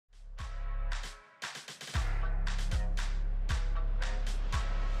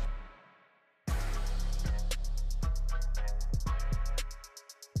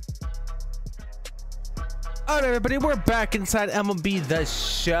All right, everybody, we're back inside MLB The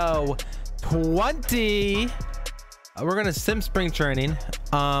Show 20. We're gonna sim spring training,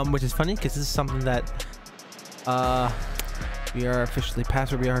 which is funny because this is something that we are officially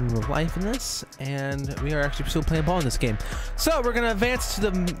past where we are in real life in this, and we are actually still playing ball in this game. So we're gonna advance to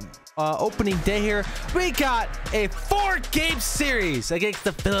the opening day here. We got a 4-game series against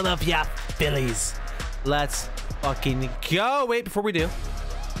the Philadelphia Phillies. Let's fucking go. Wait, before we do,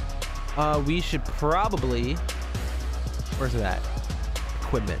 we should probably, where's it at?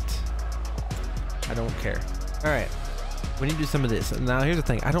 Equipment. I don't care. All right, we need to do some of this. Now here's the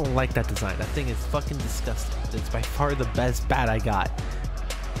thing, I don't like that design. That thing is fucking disgusting. It's by far the best bat I got,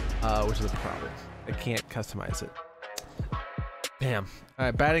 which is a problem. I can't customize it. Damn. All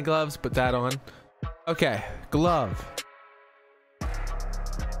right, batting gloves, put that on. Okay, glove.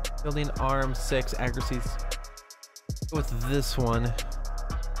 Building arm 6, accuracies. Go with this one.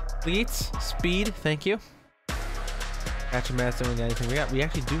 Cleats, speed, thank you. Catcher mask, don't got anything. We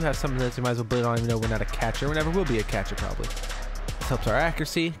actually do have some of this. We might as well put it on, even though we're not a catcher. We never will be a catcher, probably. This helps our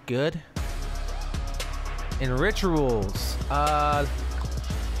accuracy. Good. And rituals. Go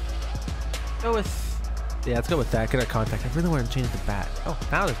with, yeah, let's go with that. Get our contact. I really want to change the bat. Oh,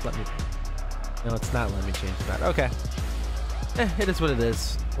 now it's letting me. No, it's not letting me change the bat. Okay. It is what it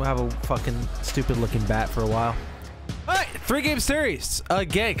is. We'll have a fucking stupid looking bat for a while. All right, 3-game series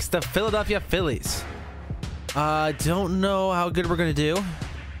against the Philadelphia Phillies. Don't know how good we're gonna do.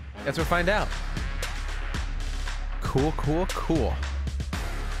 Guess we'll find out. Cool, cool, cool.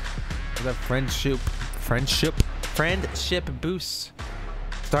 The friendship boosts.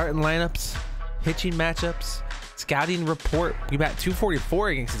 Starting lineups, pitching matchups, scouting report. We bat 244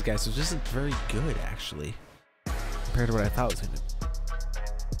 against these guys, so this isn't very good actually, compared to what I thought it was gonna be.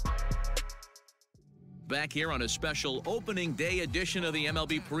 Back here on a special opening day edition of the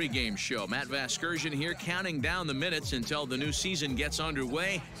MLB pregame show. Matt Vasgersian here counting down the minutes until the new season gets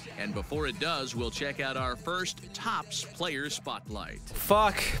underway. And before it does, we'll check out our first Topps Player Spotlight.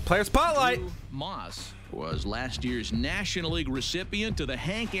 Fuck, Player Spotlight. Drew Moss was last year's National League recipient of the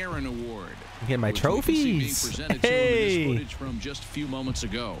Hank Aaron Award. Get my trophies. Hey. Footage from just a few moments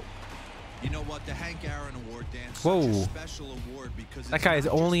ago. You know what, the Hank Aaron Award, Dan, whoa, such a special award because that guy is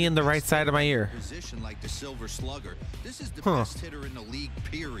only in the right side of my ear. Position like the Silver Slugger. This is the best hitter in the league,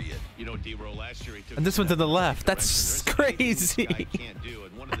 period. You know, D-Roll last year he took, and this one to the left. That's crazy. Can't do.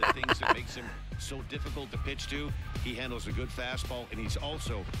 And one of the things that makes him so difficult to pitch to, he handles a good fastball, and he's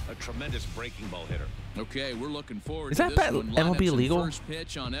also a tremendous breaking ball hitter. Okay, we're looking forward is to that this one. MLB legal? First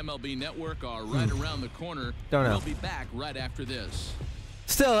pitch on MLB Network are right around the corner. Don't know. We'll be back right after this.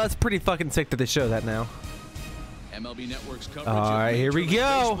 Still, that's pretty fucking sick that they show that now. MLB Network's coverage. All right, here we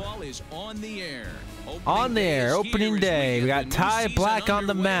go. Baseball is on the air. Opening day. We got Ty Black on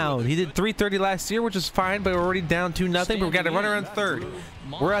the mound. He did 330 last year, which is fine, but we're already down 2-0. But we got to run around third.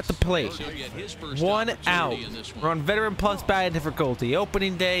 We're at the plate. 1 out. We're on veteran plus bad difficulty.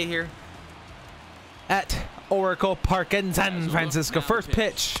 Opening day here at Oracle Park in San Francisco. First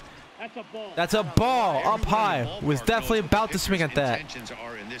pitch. That's a ball up high. Was definitely about to swing at that.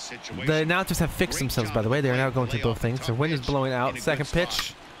 The announcers have fixed themselves, by the way. They are now going to both things. The wind is blowing out. Second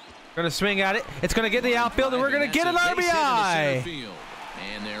pitch. Going to swing at it. It's going to get the outfield, and we're going to get an RBI.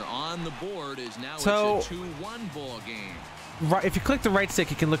 And they're on the board. Is now so, it's a 2-1 ball game. Right, if you click the right stick,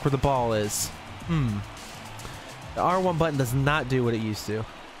 you can look where the ball is. The R1 button does not do what it used to.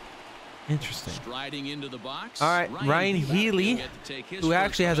 Interesting. Striding into the box. All right, Ryan Healy, who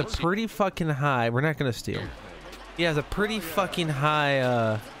actually has a pretty fucking high. We're not gonna steal. He has a pretty fucking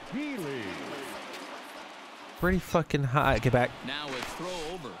high. Pretty fucking high. Get back. Now it's throw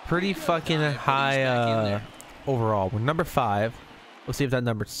over. Pretty fucking high overall. We're number 5. We'll see if that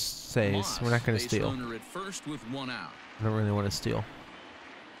number says. We're not gonna steal. At first with 1 out. I don't really want to steal.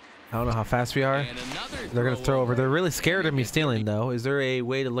 I don't know how fast we are. They're gonna throw over. They're really scared of me stealing, though. Is there a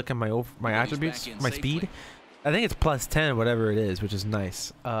way to look at my attributes, my speed? I think it's +10, whatever it is, which is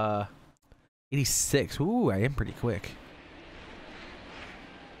nice. 86. Ooh, I am pretty quick.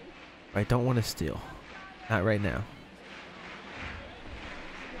 I don't want to steal. Not right now.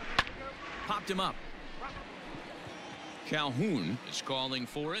 Popped him up. Calhoun is calling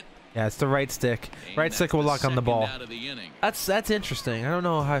for it. Yeah, it's the right stick. Right stick will lock on the ball. That's interesting. I don't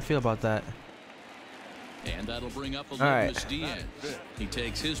know how I feel about that. And that'll bring up Luis Diaz. He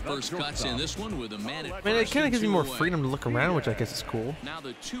takes his first cuts in this one with a man at first. I mean, it kind of gives me more freedom to look around, which I guess is cool. Now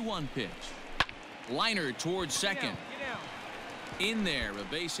the 2-1 pitch. Liner towards second. In there, a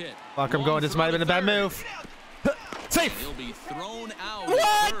base hit. Fuck, I'm going. This might have been a bad move. Safe. He'll be thrown out.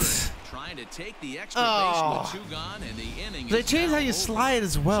 What? Trying to take the extra base with 2 gone, and the inning. They changed how you slide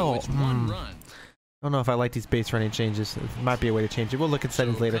as well. So it's 1 run. I don't know if I like these base running changes. It might be a way to change it. We'll look at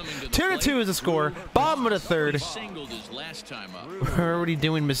settings later. 2-2 is the score. Bottom of the third. We're already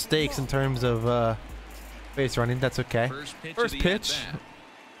doing mistakes in terms of base running. That's okay. First pitch.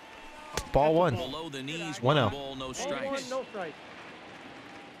 Ball 1. 1-0.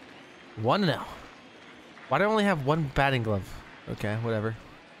 1-0. Why do I only have one batting glove? Okay, whatever.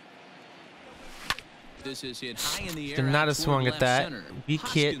 This is hit high in the air. Not a swung at that. Weak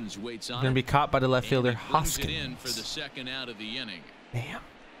hit. Going to be caught by the left fielder, Hoskins. For the second out of the inning. Damn.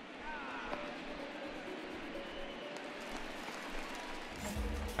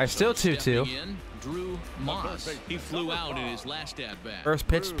 I still 2-2. Drew Moss. He flew out in his last at bat. First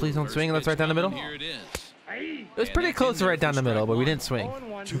pitch, please don't swing. Let's right down the middle. Here it is. It was pretty close to right down the middle, but we didn't swing.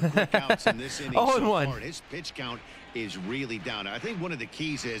 0-1. His pitch count is really down. I think one of the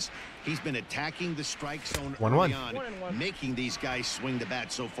keys is he's been attacking the strike zone early on, making these guys swing the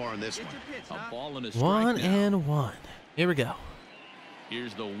bat so far in this one. A ball and a strike 1-1. Here we go.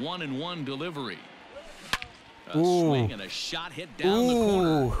 Here's the 1-1 delivery. A Ooh. swing and a shot hit down the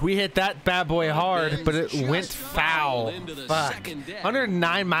corner. We hit that bad boy hard, but it went foul. Fuck.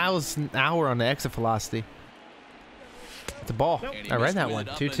 109 miles an hour on the exit velocity. It's a ball. I read that one.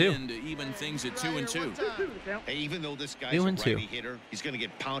 2-2. Even things at 2-2. Hey, even though this guy's a righty hitter, he's going to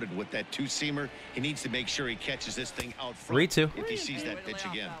get pounded with that two-seamer. He needs to make sure he catches this thing out front 3-2. if he sees that pitch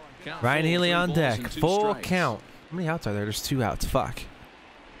again. Ryan Healy on deck. Full count. How many outs are there? There's 2 outs. Fuck.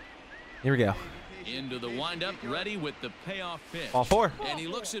 Here we go. Into the windup, ready with the payoff pitch. Ball 4. And he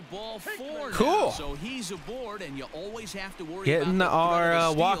looks at ball 4. Cool. Now, so he's aboard, and you always have to worry Getting about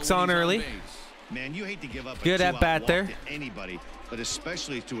our walks on early. Man, you hate to give up a Good at bat there. to anybody, but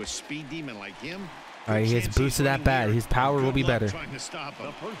especially to a speed demon like him. All right, he gets boosted at bat. His power will be better. Trying to stop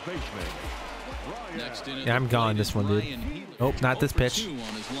him. Yeah, I'm gone this one, dude. Nope, not this pitch. On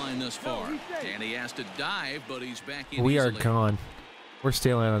his line thus far. And he has to dive, but he's back in We are easily. gone. We're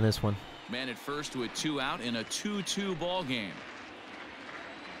stealing on this one. Man at first to a 2-out in a 2-2 ball game.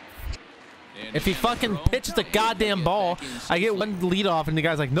 And If he fucking pitches the goddamn ball, I get one lead off, and the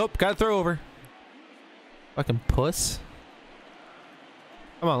guy's like, nope, gotta throw over. Fucking puss.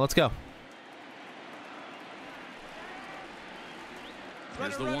 Come on, let's go.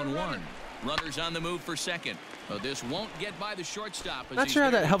 There's the 1-1. Runners on the move for second. But this won't get by the shortstop. Not sure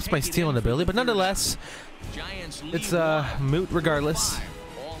how that helps my stealing ability, but nonetheless, it's moot regardless.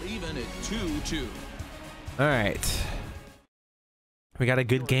 All even at 2-2. All right. We got a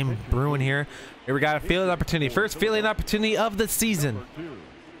good game brewing here. Here we got a fielding opportunity. First fielding opportunity of the season.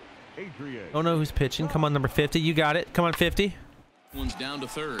 Don't know who's pitching. Come on, number 50. You got it. Come on, 50. One's down to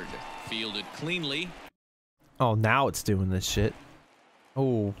third. Fielded cleanly. Oh, now it's doing this shit.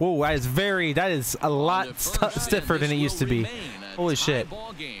 Oh, whoa, that is a lot stiffer than it used to be. Holy shit.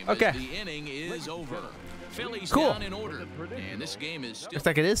 Okay. The inning is over. Phillies Cool. down in order. And this game is still Looks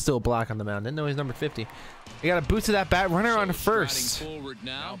like it is still black on the mound. Didn't know he's number 50. We got a boost to that bat. Runner on first. forward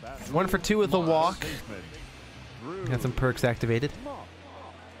now. 1 for 2 with a walk. Got some perks activated.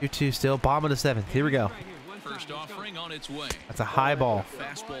 2-2 still. Bottom of the 7th. Here we go. First offering on its way. That's a high ball.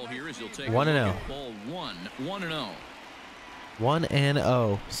 Fastball here as he'll take 1-0. ball 1. 1-0.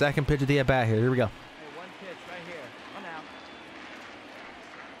 1-0. Second pitch of the at bat here. Here we go.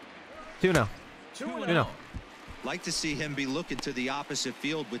 2-0. 2-0. Like to see him be looking to the opposite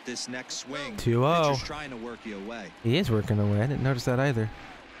field with this next swing. 2-0. Pitcher's trying to work you away. He is working away. I didn't notice that either.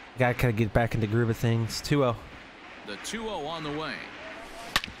 Gotta kind of get back into groove of things. 2-0. The 2-0 on the way.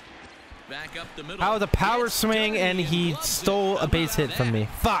 Back up the middle. That was a power swing, and he stole a base hit from me.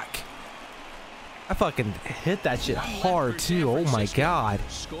 Fuck. I fucking hit that shit hard, too. Oh, my God.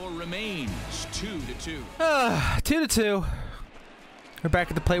 Score remains 2-2. 2-2. We're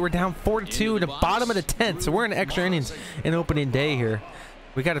back at the play. We're down 4-2 in the bottom of the 10th, so we're in extra innings in opening day here.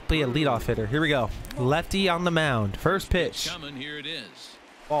 We got to play a leadoff hitter. Here we go. Lefty on the mound. First pitch. Coming, here it is.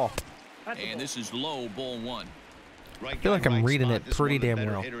 Ball. And this is low, ball 1. I feel like I'm reading it pretty damn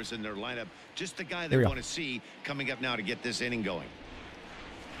well. Hitters in their lineup. Just the guy There they we go. want to see coming up now to get this inning going.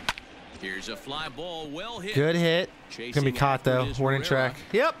 Here's a fly ball, well hit. Good hit. Gonna be caught though. Warning track.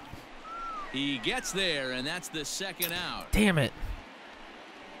 Yep. He gets there, and that's the second out. Damn it.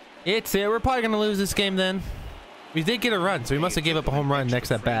 It's it. We're probably gonna lose this game then. We did get a run, so we must have gave up a home run next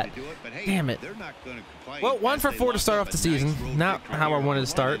at bat. Damn it. Well, 1 for 4 to start off the season. Not how I wanted to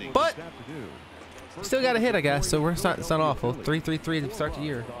start, but still got a hit, I guess. So it's not awful. 333 to start the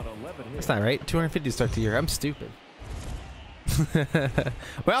year. That's not right. 250 to start the year. I'm stupid.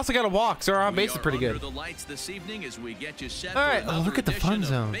 We also got to walk, so our on base is pretty good. The lights this evening as we get you set. All right, oh, look at the fun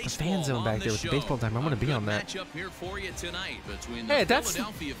zone, the fan zone back there with the baseball diamond. I want to be on that. Here for you tonight between Hey, the that's.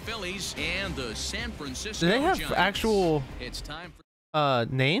 Philadelphia Phillies and the San Francisco Do they have Giants. actual It's time for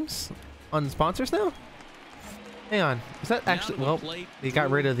names on the sponsors now? Hang on, is that actually? Well, they got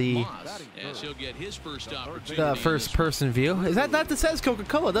rid of the first person view. Is that not? That says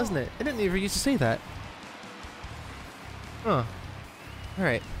Coca-Cola, doesn't it? It didn't even used to say that. Huh. All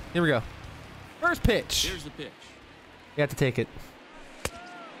right, here we go. First pitch. Here's the pitch. You have to take it.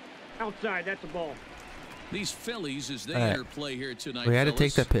 Outside, that's a ball. These Phillies, as they enter play here tonight, we had to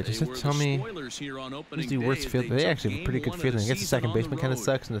take that pitch. They Just tell me who's the worst fielder. They actually have pretty good fielding. I guess the second baseman kind of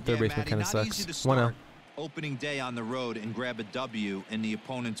sucks and the third baseman kind of sucks. 1-0. Opening day on the road and grab a W in the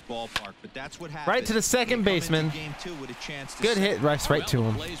opponent's ballpark, but that's what happens. Right to the second baseman. Good hit, right to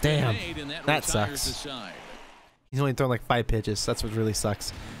him. Damn, that sucks. He's only thrown like 5 pitches. That's what really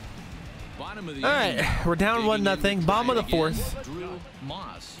sucks. All right, we're down 1-0. Bottom of the fourth.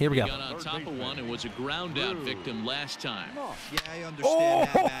 Here we go. Got on top of one and was a ground out victim last time. Yeah, I understand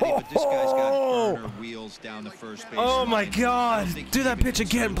that, Matty, but this guy's got burner wheels down the first base. Oh my God! Do that pitch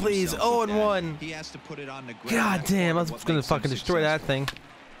again, please. 0-1. He has to put it on the ground. God damn! I was gonna fucking destroy that thing.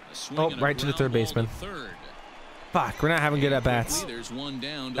 Oh, right to the third baseman. Fuck, we're not having good at bats.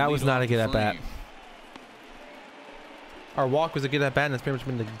 That was not a good at bat. Our walk was a good at bat, and it's pretty much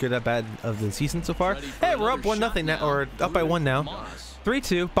been the good at bat of the season so far. Hey, we're up 1-0 now, or up by 1 now.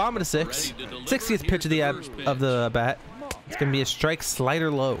 3-2, bottom of the 6th. 60th pitch of the bat. It's gonna be a strike, slider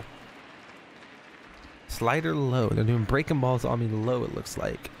low. Slider low. They're doing breaking balls on me low. It looks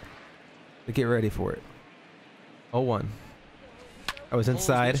like. But get ready for it. 0-1. I was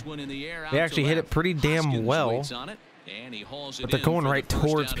inside. They actually hit it pretty damn well, but they're going right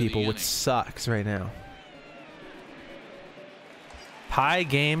towards people, which sucks right now. High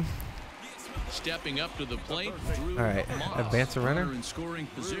game. Stepping up to the plate. All right, advance a runner. Scoring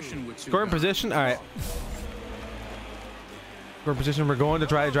position. All right. Scoring position. We're going to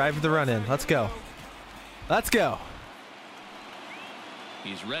try to drive the run in. Let's go. Let's go.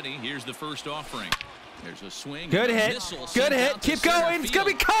 He's ready. Here's the first offering. There's a swing. Good hit. Good hit. Keep going. It's gonna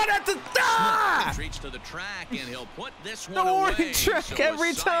be caught at the Retreats to the track, and he'll put this the one away. warning track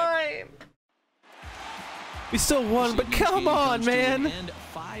every time. We still won, but come on, man.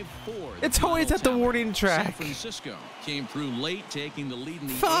 It's always at the warning track. San Francisco came through late, taking the lead in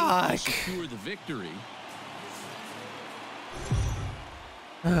the Fuck. eighth to secure the victory.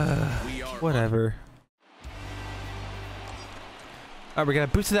 Whatever. All right, we got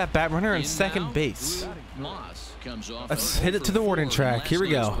to boost to that bat runner on second base. Let's hit it to the warning track. Here we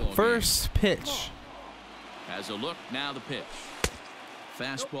go. First pitch. Has a look. Now the pitch.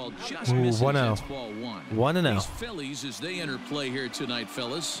 Fastball just Ooh, misses. 1-0. It's ball 1. 1-0. These Phillies, as they enter play here tonight,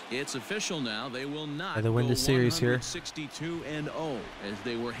 fellas, it's official now. They will not They win the series here. 62-0 as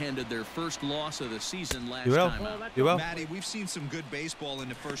they were handed their first loss of the season last You will. time out. You will. Matty, we've seen some good baseball in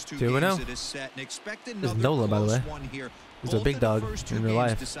the first 2 2-0. games of this set, and expect another Nola, by the way. one here. He's a big dog in real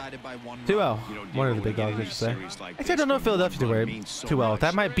life. 2-0. One of the big dogs, I should say. Actually, I don't know if Philadelphia did right. 2-0.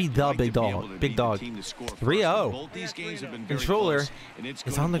 That might be the big dog. Big dog. 3-0. Controller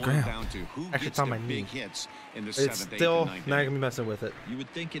is on the ground. Actually, it's on my knee. It's still not going to be messing with it. You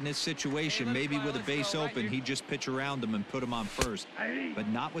would think in this situation, maybe with a base open, he'd just pitch around him and put him on first. But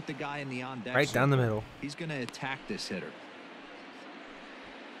not with the guy in the on-deck. Right down the middle. He's going to attack this hitter.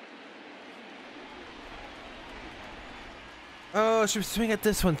 Oh, should we swing at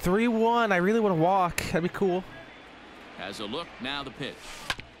this one? 3-1. I really want to walk. That'd be cool. Has a look. Now the pitch.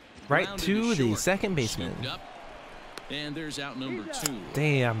 Right to the second baseman. And there's out number 2.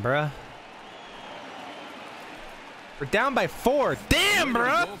 Damn, bruh. We're down by 4. Damn,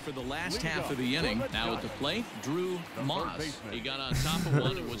 bruh. Go for the last half of the inning. Now at the plate, Drew Moss. He got on top of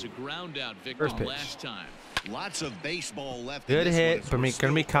one. It was a ground out victim last time. Lots of baseball left. Good hit, but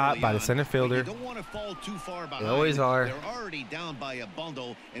gonna be caught by the center fielder. Don't want to fall too far behind. They always are. They're already down by a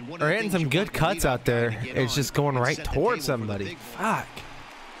bundle, and We're hitting some good cuts out there. It's just going right towards somebody. Fuck.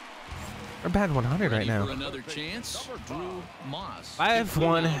 We're batting 100 right now. Another chance. Drew Moss.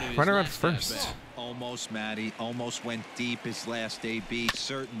 5-1. Runner up first. Almost, Matty. Almost went deep his last AB.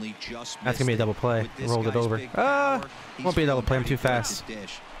 Certainly just That's gonna be a double play. Rolled it over. Won't be a double play. I'm too fast.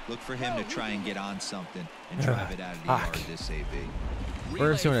 Look for him to try and get on something and drive it out of the yard of this AB.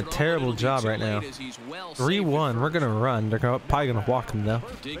 We're doing a terrible job right now. 3-1. We're gonna run. They're probably gonna walk him though.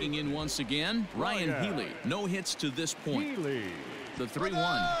 Digging in once again. Ryan Healy. No hits to this point. The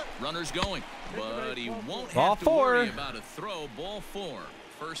 3-1. Runner's going, but he won't have to worry about a throw. Ball 4.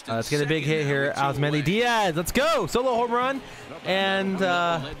 Let's get a big hit here. Osmendi Diaz. Let's go. Solo home run. And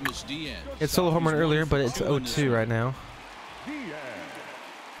it's solo home run earlier, but it's 0-2 right now.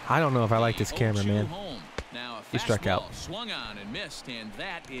 I don't know if I like this camera, man. He struck out.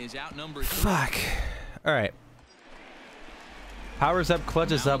 Fuck. All right. Power's up,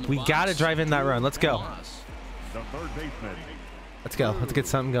 clutch is up. We got to drive in that run. Let's go. Let's go. Let's get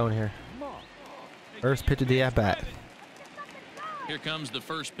something going here. First pitch of the at-bat. Here comes the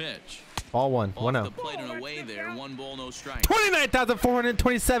first pitch. Ball 1, 1-0. The plate and away there. 1 ball, no strike.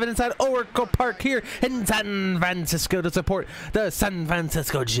 29,427 inside Oracle Park here in San Francisco to support the San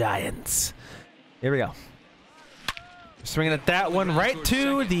Francisco Giants. Here we go. Swinging at that one right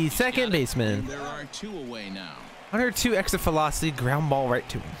to the second baseman. There are 2 away now. 102 extra velocity, ground ball right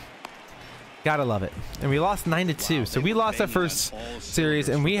to him. Gotta love it. And we lost 9-2, so we lost our first series,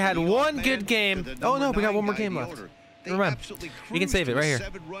 and we had one good game. Oh no, we got one more game left. Never mind. We can save it right here.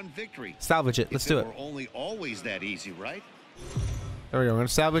 Salvage it. Let's do it. Only always that easy, right? There we go. We're gonna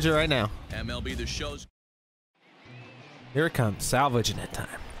salvage it right now. MLB The Show's. Here it comes. Salvaging it time.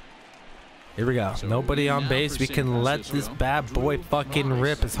 Here we go. Nobody on base. We can let this bad boy fucking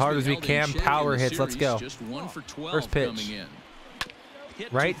rip as hard as we can. Power hits. Let's go. First pitch.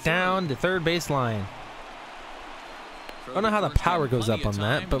 Right down the third baseline. I don't know how the power goes up on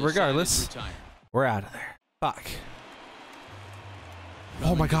that, but regardless, we're out of there. Fuck.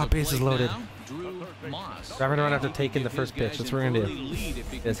 Oh my god, base is loaded. Driving around after taking the first pitch. That's what we're going to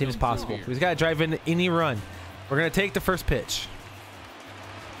do. As soon as possible. We just got to drive in any run. We're going to take the first pitch.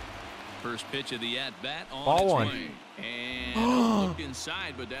 First pitch of the at-bat. Ball 1. And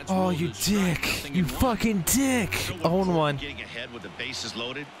inside, but that's oh, you dick. You fucking dick. 0-1. Getting ahead with the bases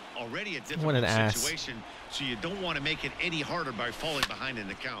loaded. Already a What difficult an ass. situation, so you don't want to make it any harder by falling behind in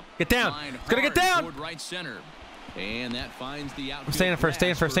the count. Get down. It's going to get down. Right center. And that finds the I'm staying first,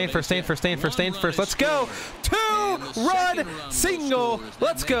 staying first, staying first, staying first, staying first, staying first. Let's go. 2-run single.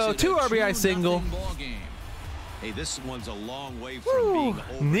 Let's go. 2 RBI single. Hey, this one's a long way from being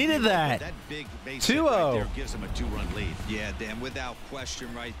over. Needed that. 2-0. Gives him a 2-run lead. Yeah, Dan, without question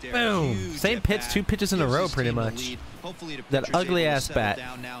right there. Boom. Huge Same pitch, 2 pitches in a row pretty much. That ugly ass bat.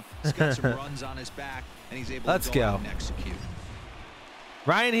 He's got some runs on his back, and he's able Let's to go out go. and execute.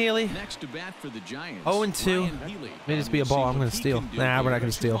 Ryan Healy. Next to bat for the Giants. 0-2. May just be a ball. I'm going to steal. Nah, we're not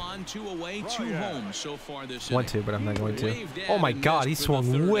going to steal. 2 away, 2 home so far this 1-2, but I'm not going to. Oh my god, he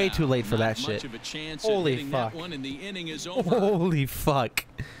swung way too late for that shit. Holy fuck. Holy fuck.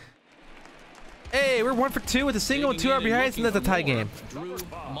 Hey, we're 1 for 2 with a single and 2 RBIs, and that's a tie game.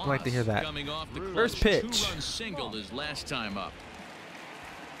 I'd like to hear that. First pitch.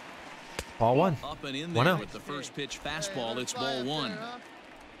 Ball 1. 1-0. With the first pitch fastball, it's ball 1.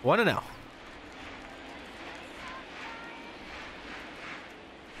 1-0.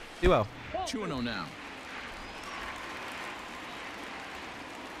 2-0. 2-0 now.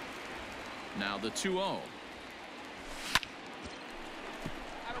 Now the 2-0.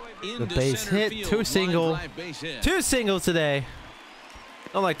 The base hit, 2 single. 2 singles today.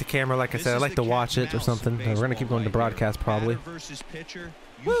 I don't like the camera, like I said. I like to watch it or something. We're going to keep going to broadcast probably.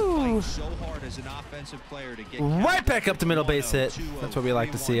 Woo! Right back up the middle base hit. That's what we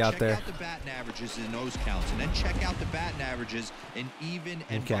like to see out there.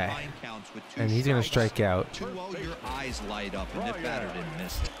 Okay. And he's going to strike out. Your eyes light up, and that batter didn't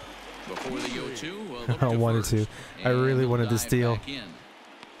miss it. Before the 0-2, I wanted to. I really wanted to steal.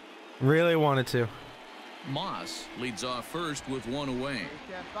 Really wanted to. Moss leads off first with 1 away.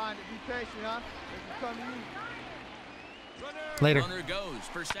 Later. Runner goes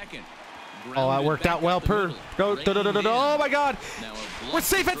for second. Oh, that worked out well. Oh my god. We're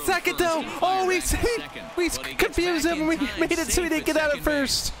safe at second though. Oh, we confused him. We made it so he didn't get out at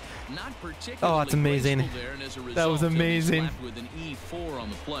first. Oh, that's amazing. That was amazing.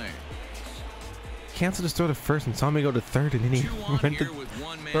 Canceled his throw to first and saw me go to third, and then he went to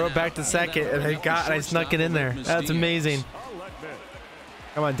throw it back to second, and I snuck it in there. That's amazing.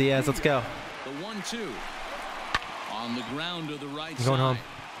 Come on, Diaz, let's go. The 1-2 on the ground to the right I'm going home.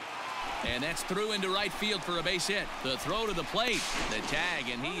 And that's through into right field for a base hit. The throw to the plate, the tag,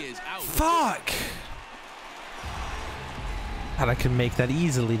 and he is out. Fuck! Thought I could make that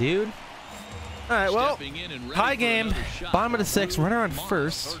easily, dude. All right, well, high game, bottom of the 6th, runner on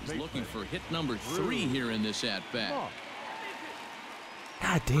first. Looking for hit number 3 here in this at bat.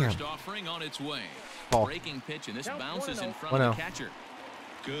 God damn. First offering on its way. Ball. Breaking pitch, and this bounces in front of the catcher.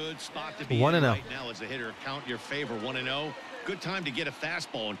 Good spot to be in right now as a hitter. Count your favor. 1-0. Good time to get a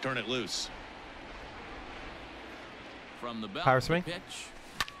fastball and turn it loose. From the belt, power swing.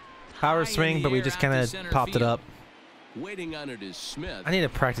 Power swing, but we just kind of popped it up. Waiting on it is Smith. I need to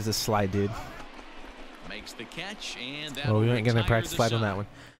practice this slide, dude. Makes the catch, and oh, we ain't gonna practice slide on that one.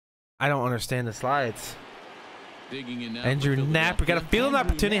 I don't understand the slides. Andrew Knapp, we got a fielding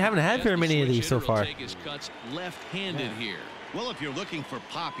opportunity. Haven't had very many of these so far. Left-handed here. Well, if you're looking for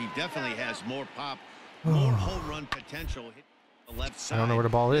pop, he definitely has more pop, more home run potential. Hit the left side. I don't know where the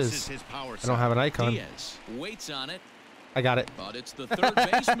ball is. I don't have an icon. Diaz waits on it. I got it. But it's the third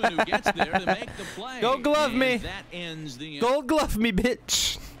baseman who gets there to make the play. Gold glove me. That ends the Gold glove me,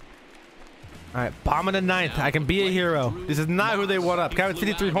 bitch. All right, bottom of the ninth. I can be a hero. This is not who they want up. Guy with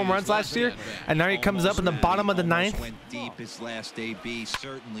 53 home runs last year, and now he comes up in the bottom of the ninth.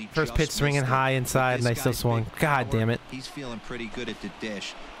 First pitch swinging high inside, and I still swung. God damn it. He's feeling pretty good at the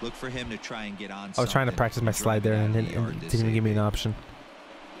dish. Look for him to try and get on. I was trying to practice my slide there, and it didn't even give me an option.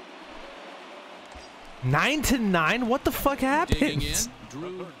 9-9? What the fuck happened?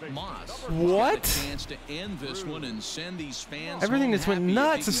 What? Everything just went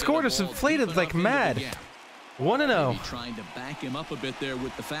nuts. The score just inflated like mad. 1-0. Trying to back him up a bit there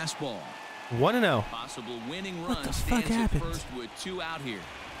with the fastball. 1-0. Possible winning What run. the fuck happened? First with 2 out here.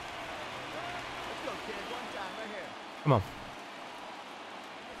 Come on.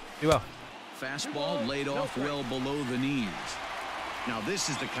 Do well. Fastball laid off well below the knees. Now this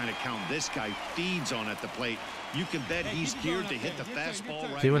is the kind of count this guy feeds on at the plate. You can bet he's geared to hit the fastball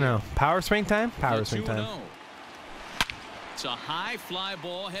right 2-0. Power swing time? Power swing time. It's a high fly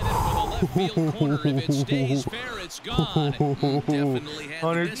ball headed for the left field corner. If it stays fair, it's gone. Definitely had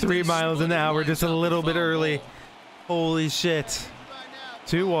 103 miles an hour, just a little bit early. Holy shit.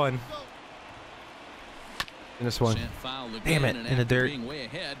 2-1. In this one. Damn it, in the dirt. Way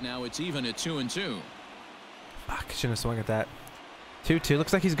ahead, now it's even at 2-2. Fuck, shouldn't have swung at that. 2-2.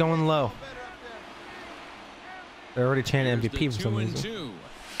 Looks like he's going low. They're already chanting MVP for some reason.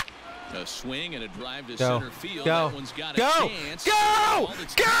 A swing and a drive to Go. center field. Go. That one's got a Go. chance. Go.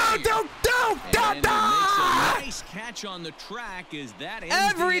 Go. Don't. And makes a nice catch on the track. Is that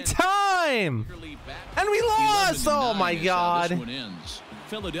every time? And we lost. Oh my God.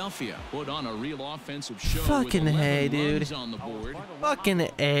 Philadelphia put on a real offensive show. Fucking with A, 11 dude. runs on the board. Fucking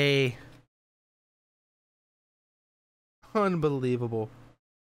A. Unbelievable.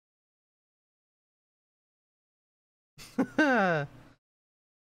 Fuck.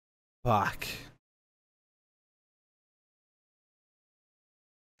 I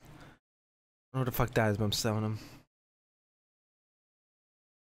don't know what the fuck that is, but I'm selling them.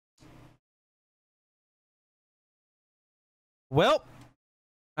 Well,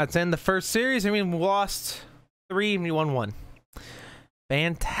 that's in the first series. I mean, we lost 3 and we won 1.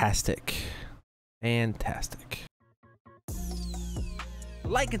 Fantastic. Fantastic.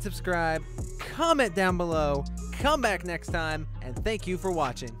 Like and subscribe, comment down below, come back next time, and thank you for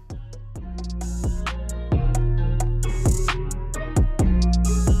watching.